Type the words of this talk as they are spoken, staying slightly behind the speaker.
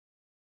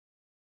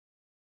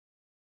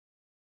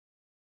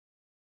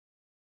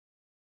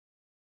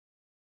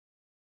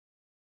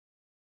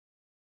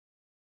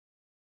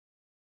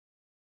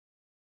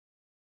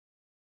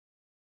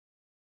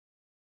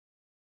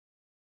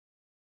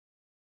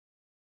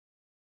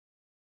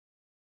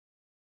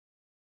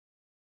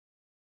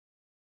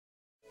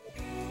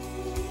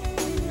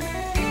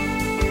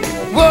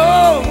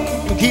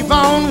keep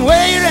on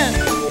waiting,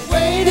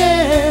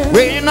 waiting,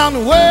 waiting on the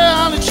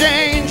world to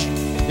change.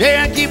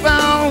 Yeah, keep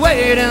on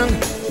waiting,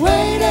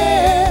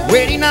 waiting,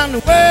 waiting on the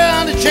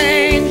world to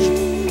change.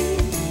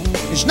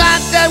 It's not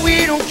that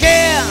we don't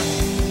care,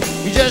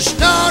 we just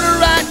know the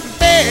right from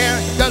there.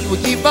 Cause we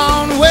keep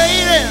on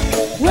waiting,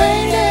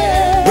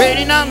 waiting,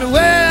 waiting on the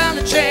world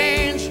to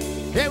change.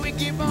 Yeah, we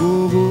keep on.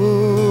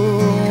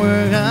 Whoa,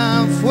 we're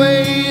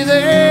halfway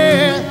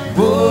there.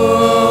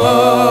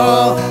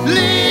 Whoa,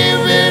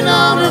 living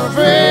on a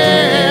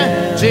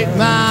prayer. Take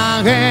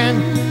my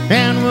hand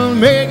and we'll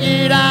make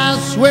it, I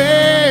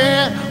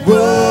swear.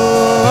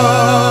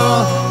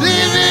 Whoa,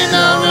 living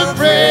on a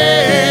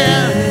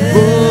prayer.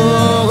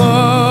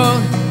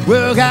 Whoa,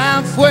 we're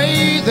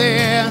halfway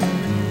there.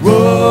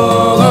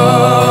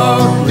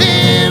 Whoa,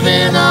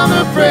 living on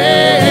a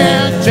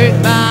prayer. Take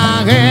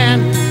my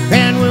hand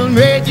and we'll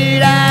make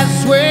it, I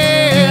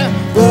swear.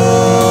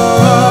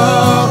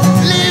 Whoa,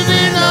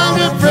 living on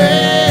a prayer.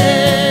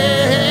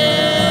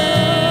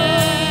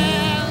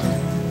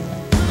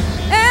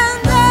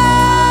 And I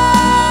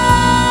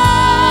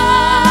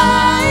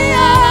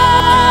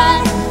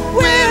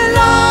will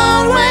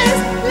always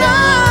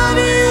love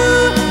you.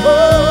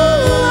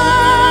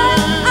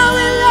 I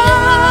will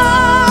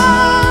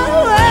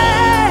always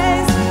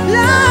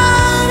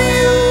love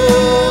you.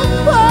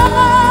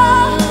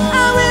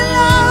 I will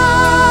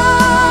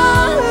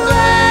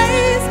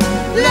always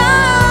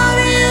love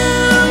you. I will always love you.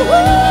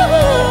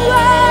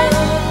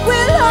 I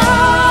will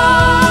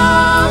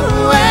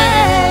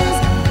always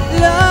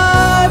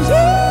love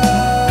you.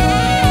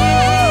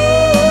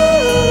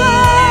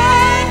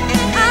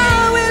 I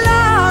will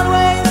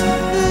always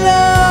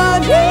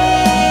love you.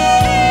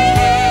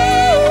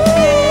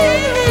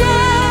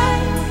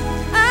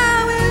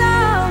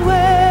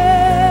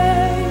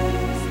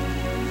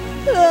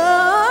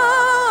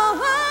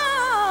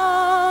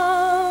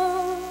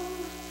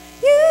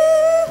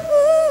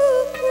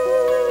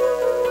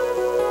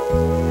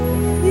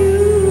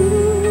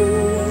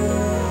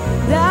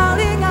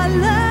 Darling, I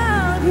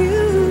love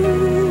you.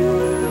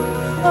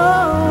 Oh,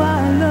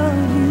 I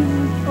love you.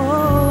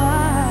 Oh, I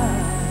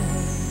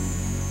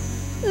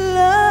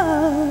love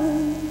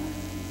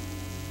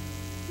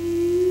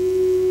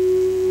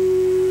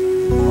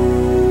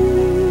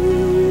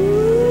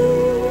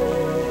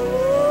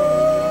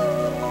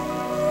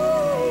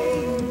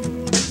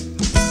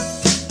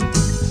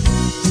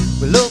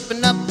Well, open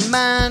up your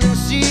mind and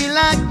see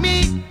like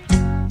me.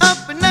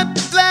 Open up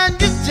the blind,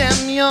 just tell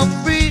me you're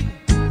free.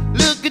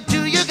 Look into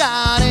your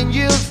God and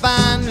you'll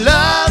find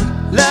love,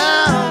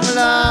 love,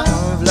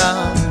 love,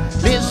 love.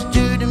 Listen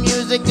to the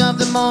music of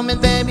the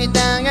moment, baby,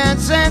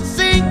 dance and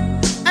sing.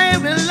 I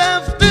will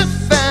love the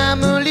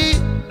family.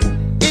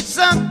 It's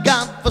a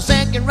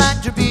God-forsaken right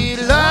to be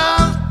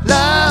loved,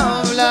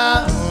 love,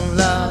 love,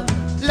 love,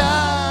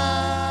 love.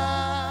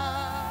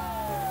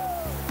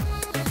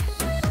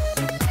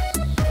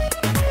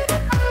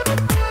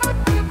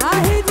 I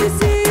hate to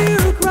see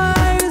you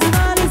cry, it's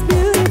not as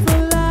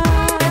beautiful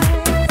life.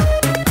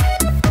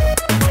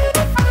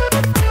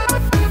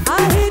 I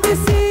hate to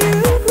see you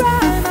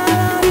cry, my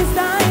love is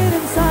dying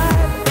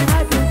inside. I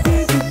can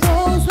feel the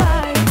cold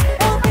slide.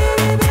 Oh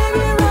baby,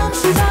 baby, run,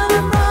 she's on,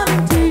 I'm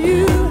running to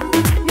you.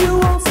 You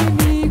won't see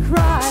me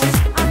cry,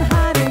 I'm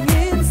hiding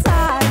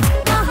inside.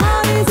 My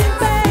heart is in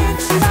pain,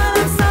 she's on,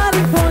 I'm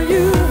starting for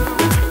you.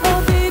 Oh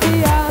baby,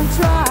 I'll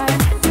try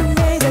to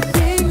make the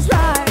things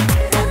right.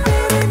 I'm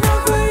feeling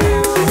over you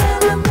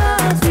when I'm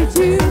lost with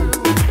you.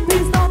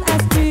 Please don't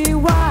ask me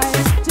why,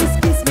 just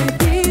kiss me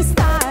this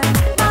time.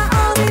 My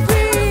only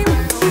dream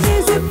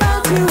is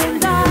about you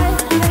and I.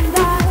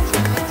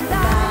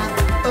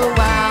 Oh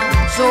wow,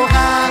 so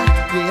high,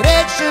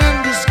 direction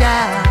the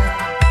sky.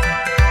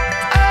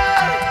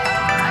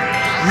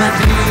 My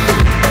dream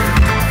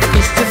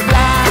is to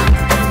fly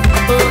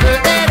over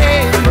the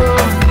rainbow,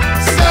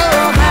 so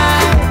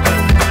high.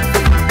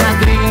 My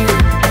dream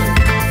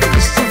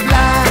is to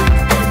fly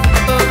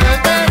over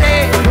the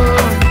rainbow,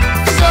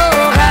 so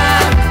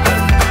high.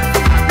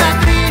 My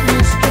dream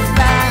is to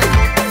fly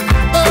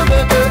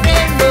over the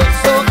rainbow,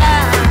 so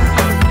high.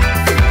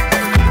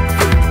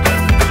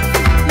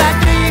 My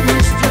dream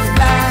is to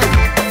fly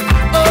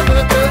over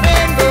the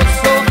rainbow,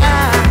 so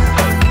high.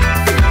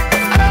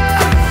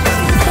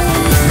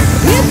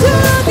 If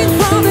you're looking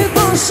for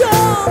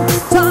devotion,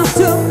 talk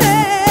to me.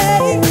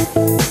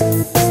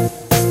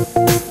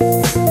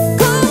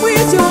 Come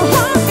with your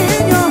heart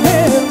in your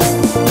hand,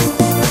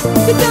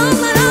 because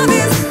my love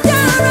is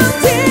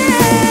guaranteed.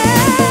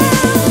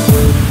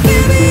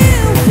 Baby,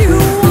 if you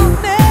want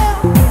me,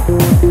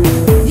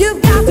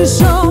 you've got to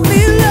show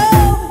me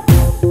love.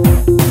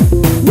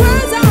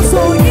 Words are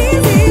so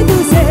easy to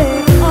say,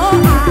 oh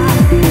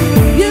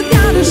you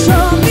gotta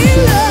show me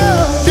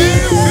love.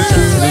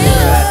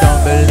 I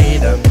don't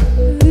believe them.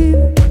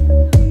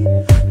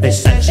 They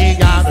said she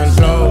gotta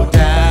slow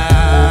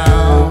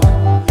down.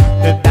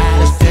 The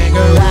baddest thing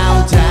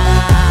around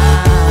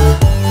town.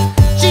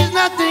 She's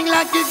nothing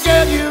like a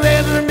girl you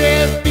ever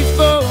met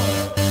before.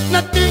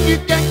 Nothing you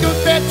can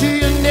compare to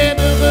your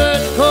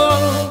neighborhood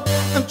core.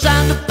 I'm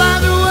trying to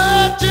find a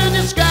word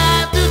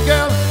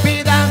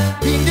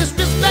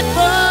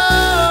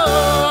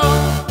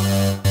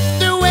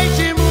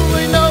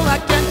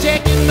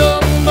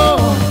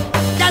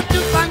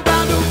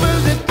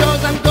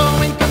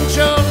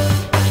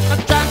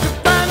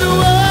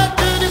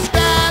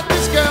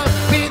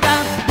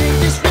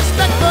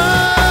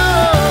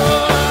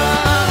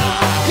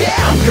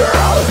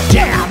girl.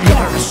 Damn,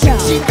 you're a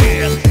sexy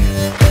bitch.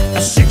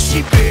 A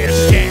sexy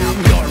bitch. Damn,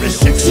 you're a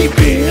sexy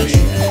bitch.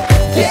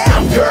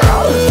 Damn,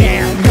 girl.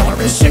 Damn,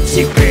 you're a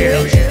sexy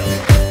bitch.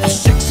 A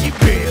sexy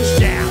bitch.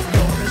 Damn,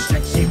 you're a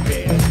sexy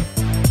bitch.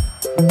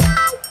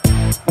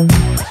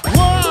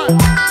 1,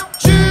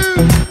 2,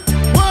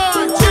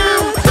 1, 2,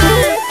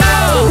 3,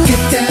 4.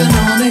 Get down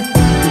on it.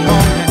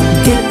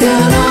 Get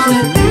down on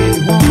it.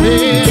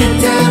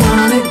 Get down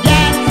on it.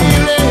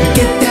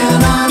 Get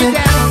down on it.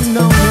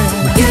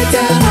 Get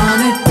down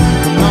on it.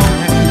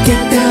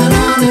 Get down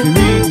on it.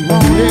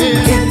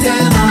 Get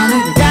down on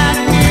it.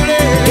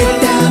 Get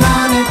down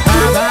on it.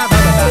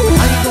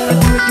 How you gonna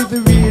do it if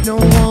you really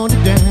don't want to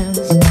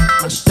dance?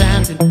 I'm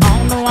standing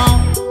on the wall.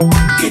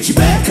 Get your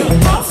back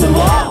up off the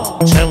wall.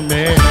 Tell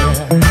me,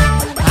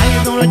 how you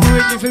gonna do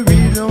it if you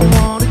really don't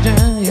want to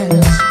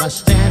dance? By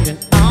standing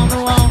on the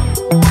wall.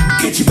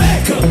 Get your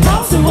back up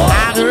off the wall.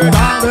 I heard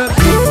all the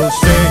people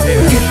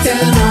say, Get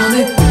down on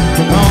it.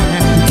 come on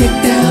now, Get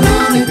down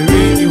on it. if you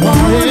really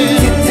want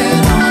it. Get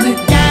down on it.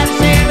 Gotta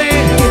say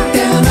it, Get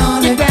down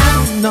on get it.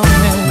 down on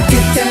it.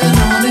 Get down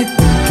on it.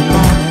 Come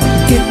on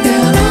now, Get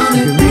down on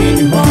if it. you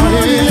really want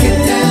it. Get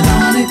down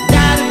on it.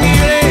 Gotta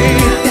feel it.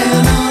 Get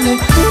down on it.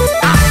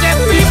 I said,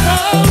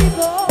 people,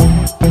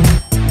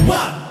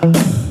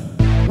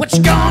 what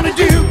you gonna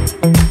do?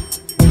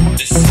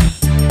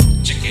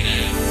 Check it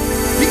out.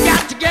 You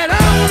got to get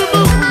on the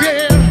move,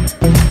 yeah.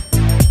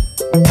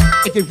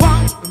 If you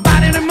want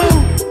somebody to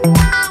move,